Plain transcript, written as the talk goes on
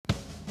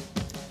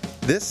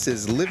This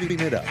is Living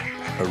It Up,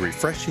 a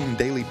refreshing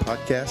daily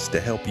podcast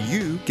to help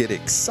you get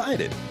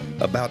excited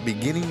about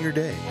beginning your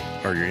day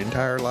or your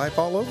entire life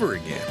all over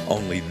again.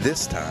 Only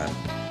this time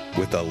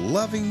with a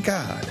loving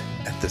God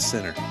at the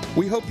center.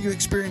 We hope you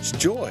experience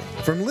joy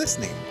from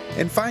listening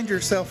and find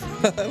yourself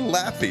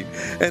laughing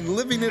and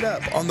living it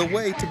up on the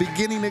way to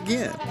beginning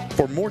again.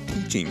 For more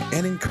teaching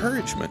and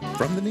encouragement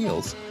from the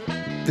Neils,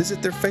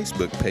 visit their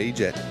Facebook page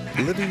at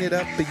Living It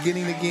Up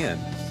Beginning Again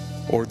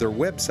or their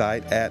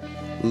website at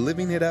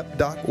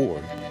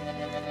livingitup.org.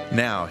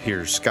 Now,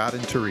 here's Scott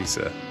and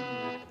Teresa.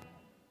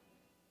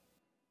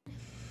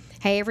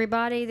 Hey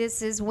everybody,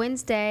 this is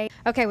Wednesday.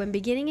 Okay, when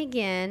beginning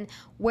again,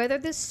 weather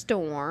the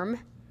storm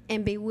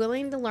and be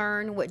willing to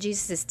learn what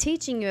Jesus is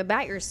teaching you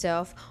about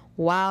yourself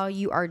while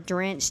you are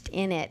drenched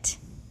in it.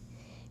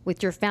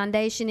 With your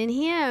foundation in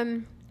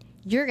Him,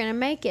 you're going to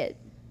make it.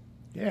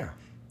 Yeah.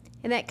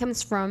 And that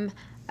comes from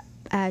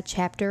a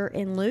chapter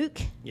in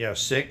Luke. Yeah,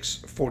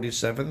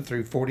 6:47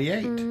 through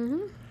 48. Mm-hmm.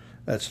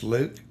 That's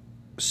Luke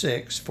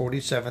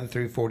 6:47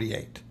 through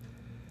 48.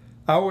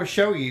 I will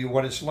show you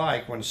what it's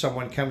like when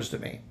someone comes to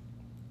me,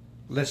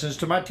 listens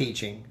to my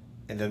teaching,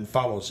 and then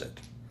follows it.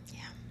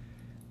 Yeah.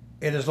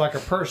 It is like a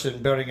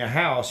person building a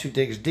house who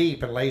digs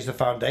deep and lays the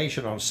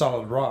foundation on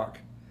solid rock.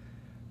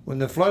 When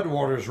the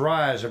floodwaters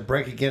rise and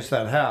break against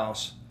that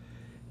house,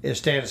 it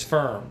stands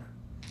firm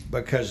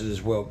because it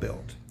is well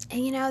built.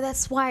 And you know,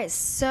 that's why it's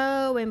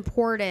so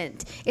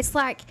important. It's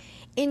like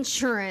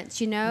insurance,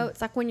 you know,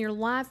 it's like when your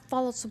life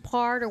falls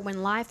apart or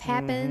when life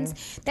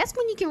happens, that's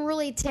when you can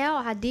really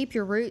tell how deep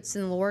your roots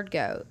in the Lord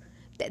go.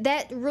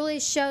 That really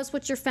shows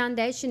what your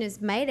foundation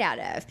is made out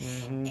of.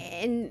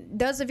 And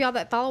those of y'all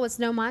that follow us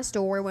know my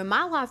story. When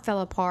my life fell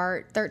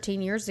apart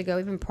 13 years ago,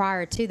 even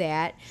prior to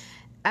that,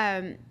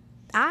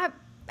 I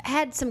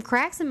had some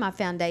cracks in my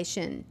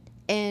foundation.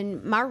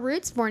 And my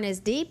roots weren't as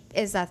deep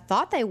as I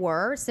thought they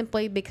were,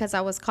 simply because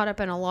I was caught up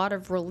in a lot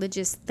of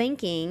religious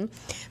thinking.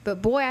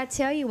 But boy, I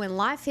tell you, when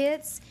life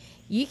hits,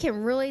 you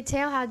can really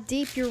tell how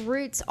deep your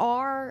roots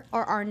are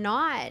or are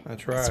not.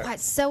 That's right. That's why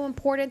it's so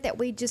important that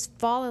we just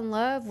fall in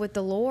love with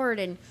the Lord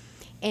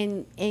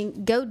and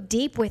go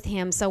deep with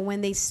Him. So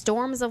when these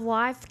storms of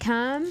life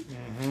come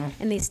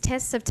and these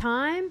tests of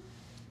time,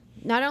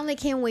 not only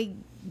can we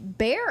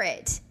bear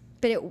it,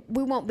 but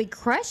we won't be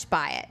crushed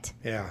by it.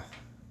 Yeah,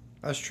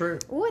 that's true.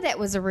 Ooh, that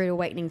was a rude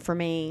awakening for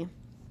me.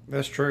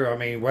 That's true. I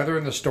mean,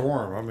 weathering the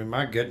storm. I mean,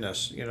 my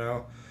goodness, you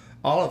know,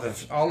 all of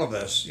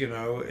us, you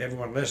know,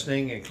 everyone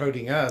listening,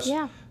 including us,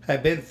 Yeah.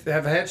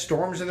 have had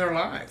storms in their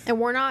life. And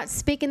we're not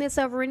speaking this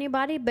over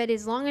anybody, but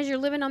as long as you're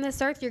living on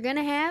this earth, you're going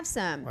to have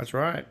some. That's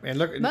right. And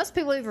look, Most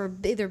people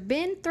have either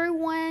been through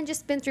one,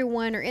 just been through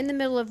one, or in the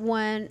middle of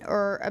one,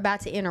 or about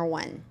to enter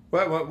one.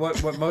 Well,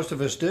 what most of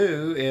us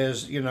do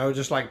is, you know,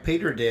 just like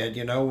Peter did,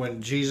 you know,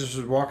 when Jesus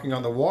was walking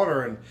on the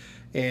water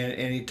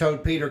and he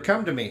told Peter,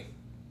 "Come to me."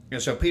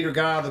 And so Peter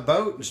got out of the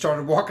boat and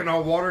started walking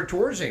on water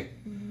towards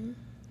him.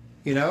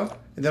 You know?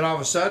 And then all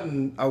of a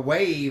sudden a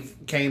wave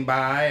came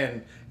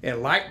by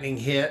and lightning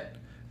hit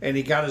and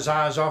he got his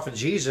eyes off of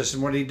Jesus,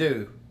 and what did he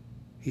do?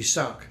 He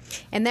sunk.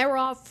 And they were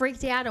all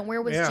freaked out on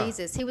where was Yeah.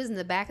 Jesus. He was in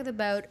the back of the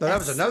boat. No, that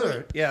was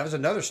asleep. that was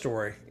another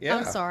story. Yeah.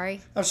 I'm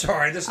sorry. I'm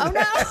sorry. This is Oh,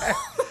 no.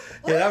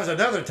 Yeah, that was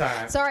another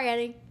time. Sorry,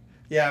 Eddie.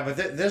 Yeah, but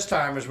this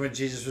time was when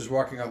Jesus was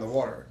walking on the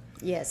water.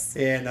 Yes.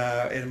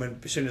 And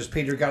when as soon as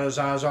Peter got his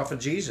eyes off of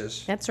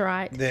Jesus, That's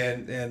right.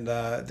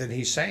 then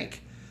he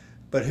sank.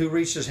 But who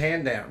reached his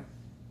hand down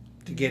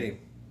to get him?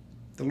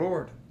 The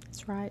Lord.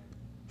 That's right.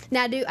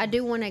 Now, I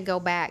do want to go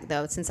back,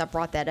 though, since I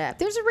brought that up.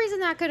 There's a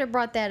reason I could have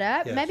brought that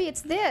up. Yes. Maybe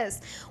it's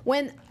this.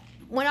 When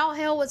all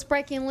hell was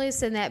breaking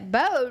loose in that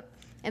boat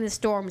and the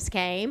storms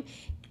came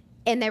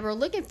and they were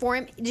looking for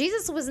him,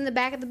 Jesus was in the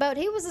back of the boat.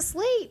 He was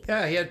asleep.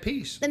 Yeah, he had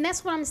peace. And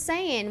that's what I'm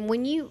saying.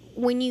 When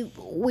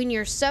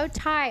you're so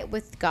tight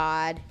with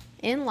God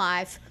in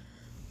life,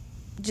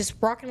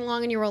 just walking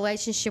along in your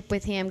relationship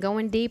with Him,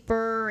 going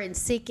deeper and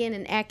seeking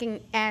and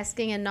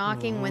asking and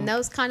knocking, when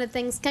those kind of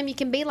things come, you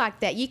can be like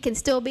that. You can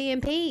still be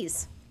in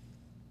peace.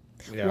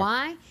 Yeah.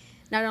 Why?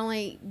 Not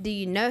only do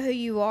you know who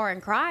you are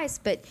in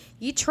Christ, but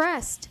you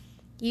trust.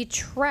 You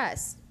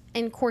trust.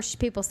 And of course,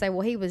 people say,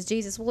 well, He was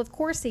Jesus. Well, of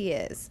course He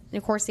is. And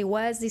of course He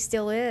was. He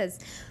still is.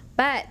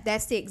 But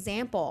that's the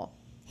example.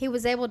 He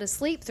was able to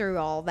sleep through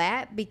all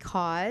that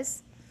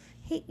because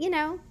He, you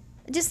know,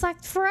 just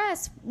like for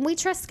us, we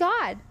trust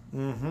God.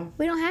 Mm-hmm.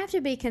 We don't have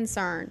to be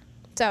concerned.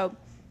 So,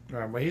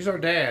 Right, well, He's our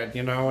dad,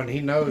 you know, and He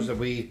knows that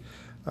we,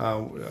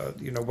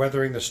 you know,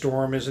 weathering the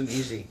storm isn't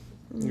easy.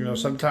 You know,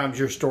 sometimes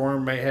your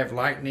storm may have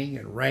lightning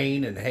and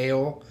rain and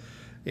hail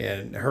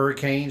and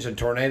hurricanes and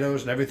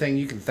tornadoes and everything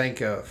you can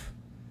think of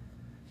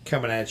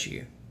coming at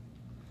you.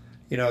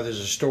 You know,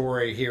 there's a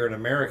story here in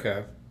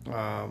America,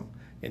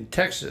 in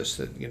Texas,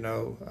 that, you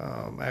know,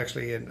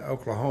 actually in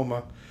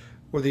Oklahoma,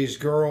 where these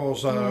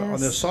girls on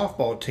the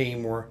softball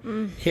team were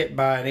hit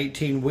by an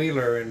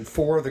 18-wheeler, and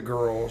 4 of the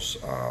girls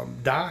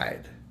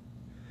died.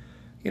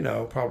 You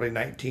know, probably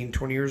 19,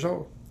 20 years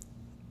old.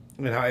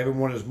 And how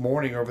everyone is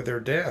mourning over their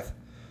death.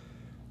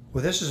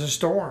 Well, this is a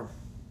storm.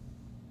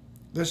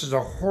 This is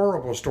a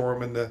horrible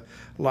storm in the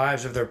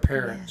lives of their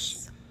parents.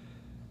 Yes.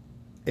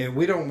 And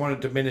we don't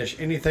want to diminish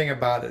anything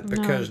about it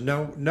because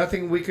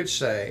nothing we could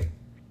say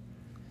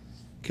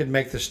could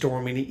make the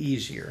storm any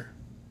easier.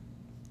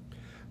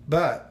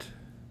 But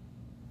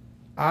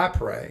I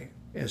pray,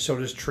 and so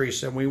does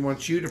Teresa, and we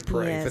want you to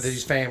pray for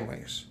these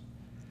families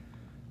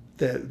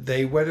that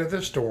they weather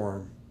the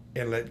storm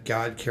and let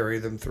God carry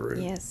them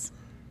through. Yes.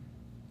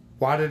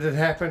 Why did it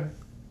happen?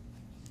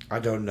 I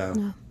don't know.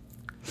 No.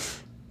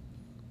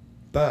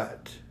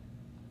 But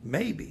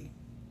maybe,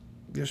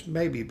 just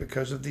maybe,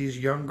 because of these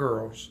young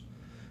girls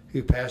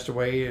who passed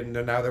away and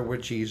now they're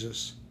with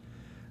Jesus,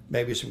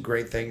 maybe some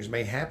great things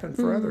may happen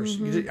for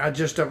others. I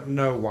just don't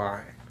know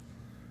why.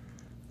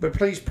 But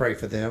please pray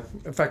for them.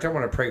 In fact, I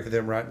want to pray for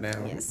them right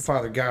now. Yes.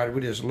 Father God, we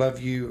just love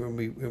you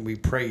and we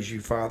praise you,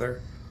 Father.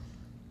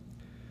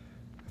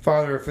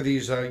 Father, for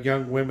these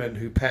young women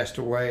who passed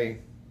away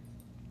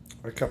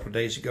a couple of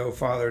days ago,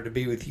 Father, to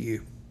be with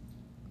you.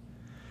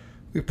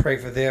 We pray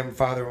for them,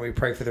 Father, and we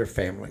pray for their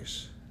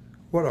families.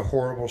 What a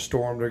horrible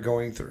storm they're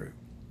going through.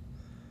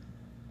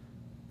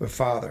 But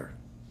Father,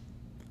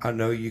 I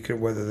know you can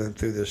weather them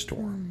through this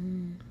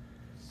storm.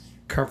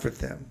 Comfort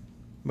them.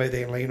 May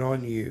they lean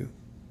on you,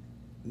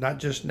 not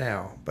just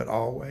now, but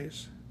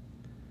always.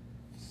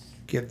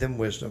 Give them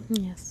wisdom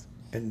Yes.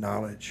 and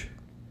knowledge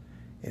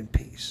and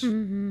peace.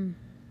 In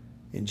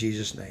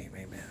Jesus' name,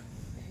 amen.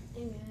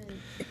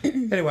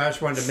 Anyway, I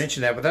just wanted to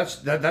mention that, but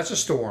that's a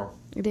storm.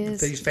 It is.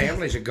 That these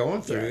families are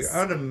going through. Yes.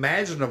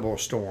 Unimaginable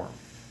storm.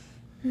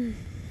 You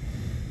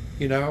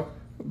know,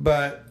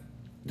 but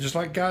just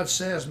like God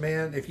says,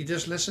 man, if you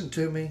just listen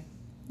to me,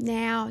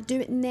 Now. Do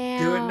it now.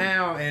 do it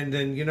now, and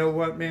then you know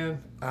what,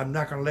 man, I'm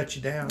not going to let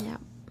you down. Yeah.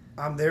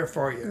 I'm there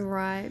for you.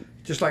 Right.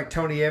 Just like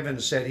Tony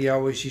Evans said, he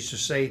always used to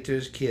say to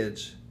his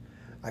kids,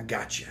 I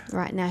got you.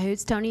 Right. Now,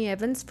 who's Tony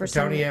Evans?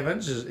 Tony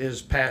Evans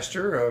is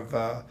pastor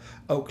of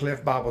Oak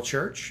Cliff Bible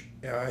Church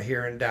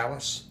here in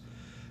Dallas,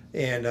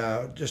 and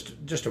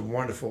just a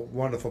wonderful,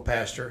 wonderful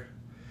pastor.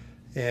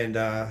 And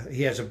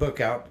he has a book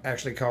out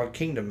actually called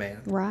Kingdom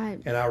Man. Right.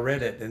 And I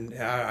read it, and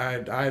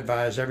I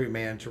advise every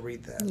man to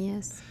read that.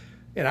 Yes.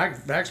 And I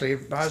actually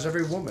advise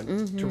every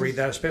woman to read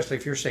that, especially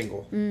if you're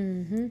single.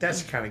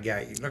 That's the kind of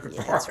guy you're looking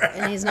for.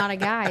 And he's not a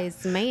guy;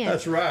 he's a man.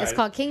 That's right. It's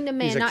called Kingdom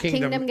Man, He's a not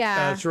Kingdom Guy.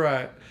 That's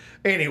right.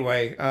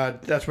 Anyway,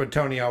 that's what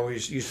Tony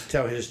always used to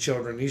tell his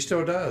children. He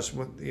still does.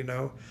 When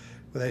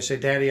they say,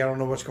 "Daddy, I don't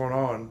know what's going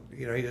on,"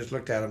 he just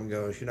looked at them and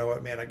goes, "You know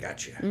what, man? I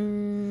got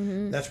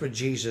you." That's what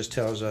Jesus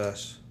tells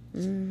us.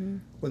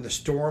 When the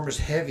storm is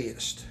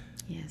heaviest.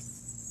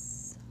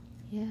 Yes.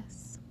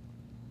 Yes.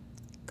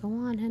 Go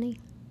on, honey.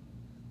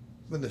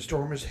 When the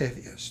storm is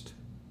heaviest,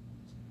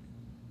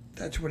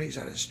 that's when he's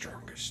at his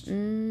strongest.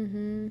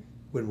 When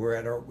we're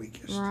at our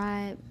weakest.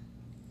 Right.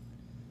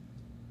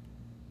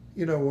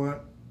 You know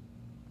what?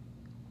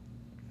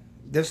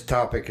 This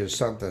topic is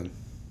something.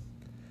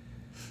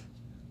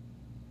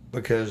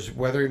 Because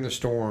weathering the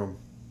storm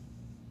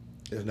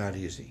is not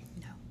easy.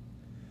 No.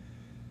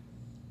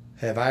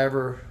 Have I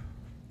ever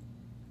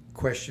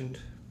questioned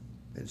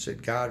and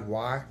said, God,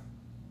 why?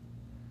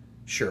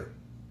 Sure.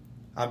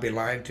 I'd be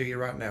lying to you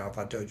right now if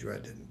I told you I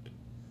didn't.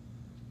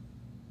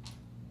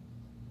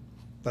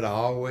 But I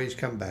always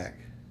come back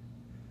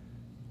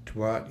to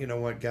what, you know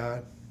what,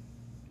 God?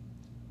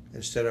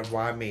 Instead of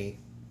why me,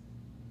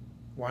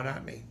 why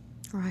not me?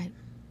 Right.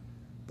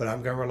 But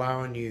I'm going to rely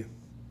on you.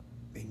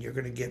 And you're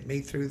going to get me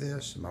through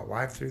this, and my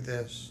wife through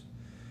this.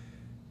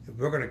 And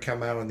we're going to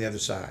come out on the other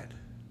side.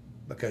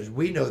 Because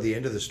we know the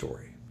end of the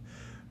story.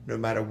 No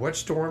matter what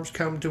storms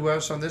come to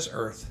us on this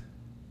earth,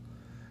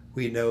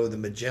 we know the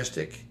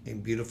majestic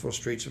and beautiful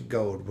streets of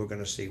gold we're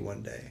going to see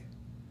one day.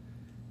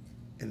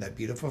 And that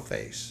beautiful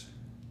face,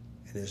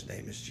 and his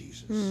name is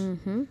Jesus.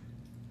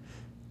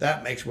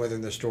 That makes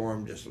weathering the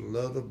storm just a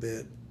little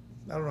bit,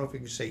 I don't know if you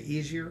can say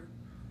easier,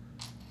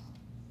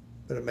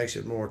 but it makes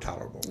it more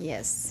tolerable.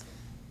 Yes.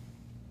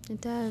 It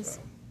does.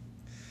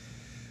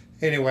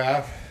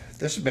 Anyway,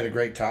 this has been a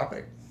great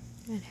topic.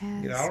 It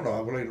has. I don't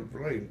know,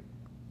 really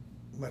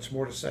much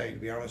more to say, to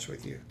be honest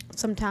with you.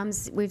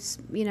 Sometimes we've,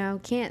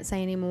 can't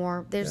say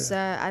anymore. There's,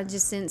 I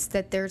just sense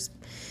that there's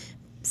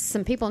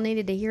some people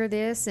needed to hear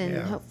this, and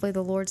hopefully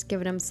the Lord's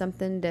given them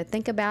something to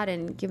think about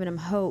and giving them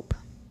hope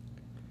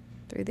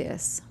through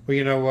this. Well,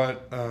 you know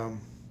what?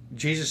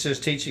 Jesus is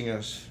teaching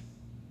us,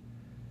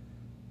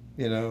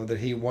 that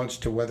he wants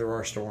to weather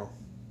our storm.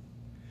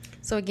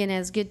 So again,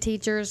 as good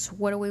teachers,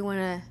 how do we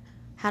want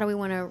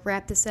to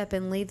wrap this up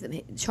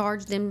and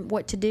charge them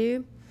what to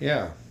do?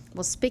 Yeah.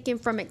 Well, speaking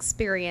from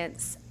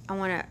experience, I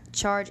want to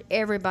charge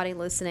everybody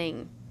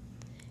listening.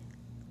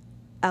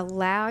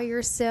 Allow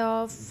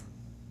yourself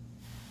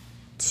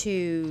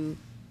to,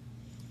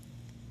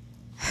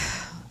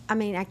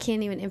 I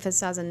can't even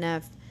emphasize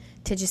enough,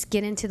 to just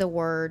get into the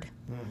Word.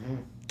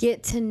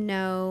 Get to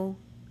know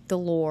the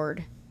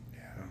Lord.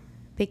 Yeah.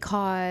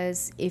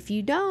 Because if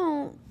you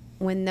don't,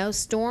 when those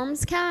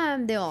storms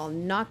come, they'll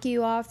knock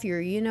you off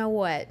your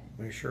you-know-what.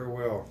 We sure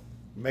will.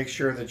 Make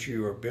sure that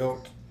you are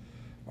built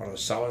on a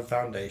solid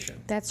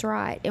foundation. That's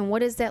right. And what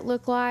does that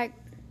look like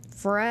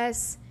for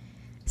us?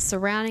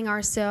 Surrounding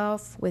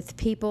ourselves with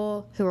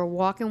people who are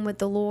walking with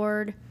the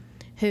Lord,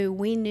 who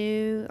we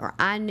knew or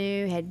I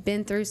knew had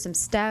been through some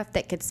stuff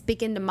that could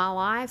speak into my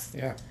life.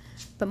 Yeah.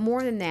 But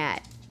more than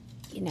that,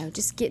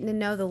 just getting to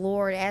know the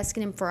Lord,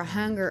 asking Him for a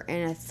hunger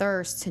and a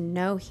thirst to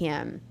know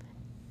Him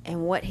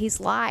and what He's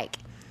like,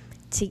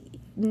 to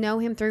know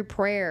Him through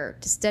prayer,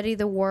 to study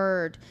the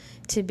Word,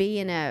 to be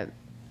in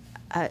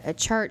a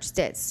church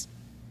that's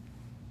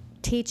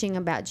teaching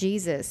about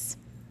Jesus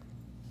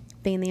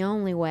being the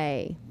only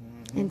way,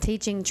 and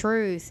teaching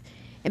truth,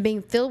 and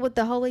being filled with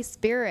the Holy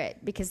Spirit,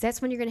 because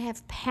that's when you're going to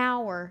have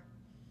power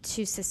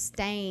to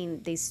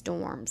sustain these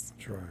storms.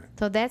 That's right.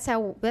 So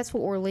that's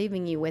what we're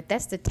leaving you with.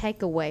 That's the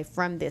takeaway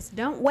from this.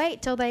 Don't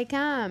wait till they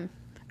come.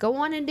 Go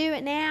on and do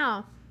it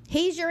now.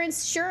 He's your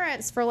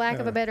insurance, for lack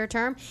of a better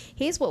term.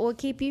 He's what will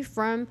keep you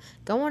from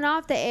going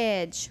off the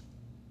edge.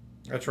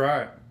 That's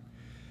right.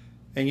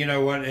 And you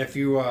know what? If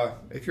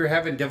you're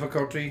having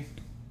difficulty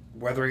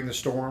weathering the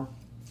storm,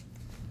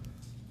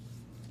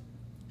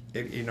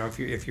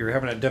 if you're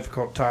having a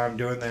difficult time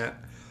doing that,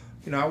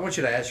 I want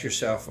you to ask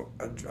yourself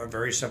a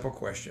very simple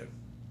question: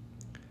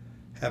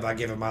 have I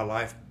given my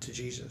life to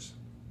Jesus?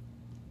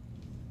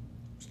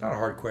 It's not a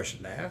hard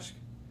question to ask,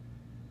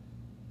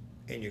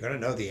 and you're going to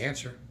know the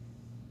answer.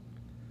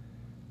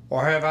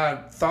 Or have I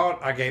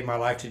thought I gave my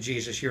life to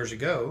Jesus years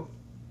ago?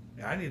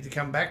 I need to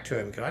come back to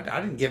Him because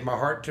I didn't give my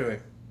heart to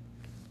Him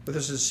with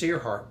a sincere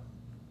heart.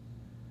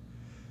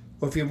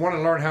 Well, if you want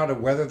to learn how to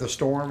weather the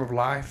storm of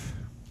life,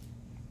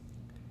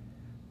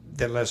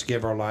 then let's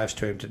give our lives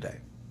to Him today.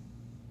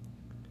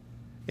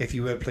 If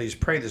you would please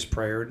pray this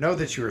prayer, know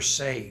that you are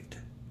saved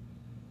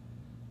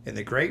in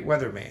the great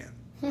weatherman,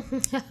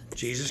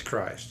 Jesus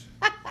Christ,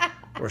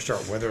 will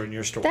start weathering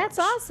your storms. That's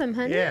awesome,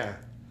 honey. Yeah.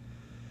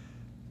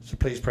 So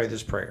please pray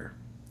this prayer.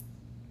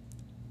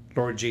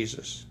 Lord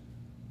Jesus,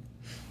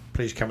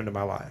 please come into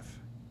my life.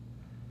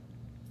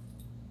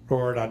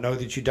 Lord, I know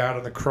that you died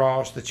on the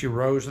cross, that you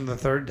rose on the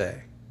third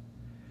day.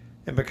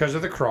 And because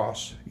of the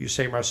cross, you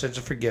say my sins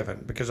are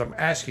forgiven, because I'm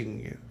asking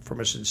you from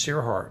a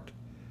sincere heart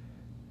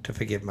to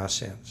forgive my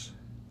sins.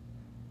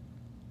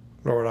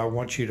 Lord, I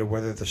want you to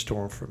weather the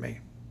storm for me.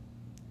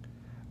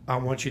 I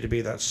want you to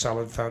be that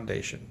solid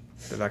foundation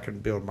that I can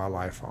build my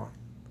life on.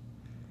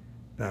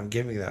 And I'm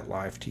giving that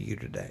life to you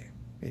today.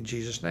 In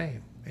Jesus'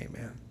 name,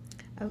 amen.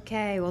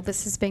 Okay, well,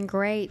 this has been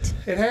great.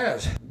 It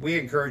has. We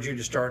encourage you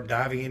to start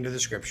diving into the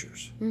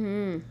scriptures.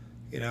 Mm-hmm.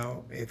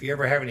 If you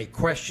ever have any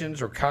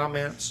questions or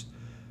comments,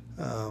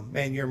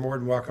 man, you're more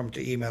than welcome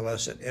to email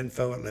us at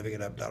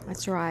info@livingitup.org.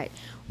 That's right.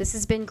 This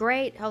has been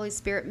great. Holy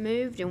Spirit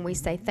moved, and we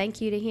say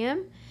thank you to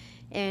Him.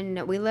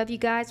 And we love you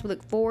guys. We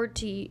look forward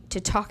to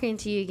talking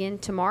to you again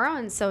tomorrow.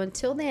 And so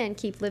until then,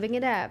 keep living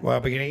it up. Well,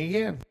 beginning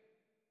again.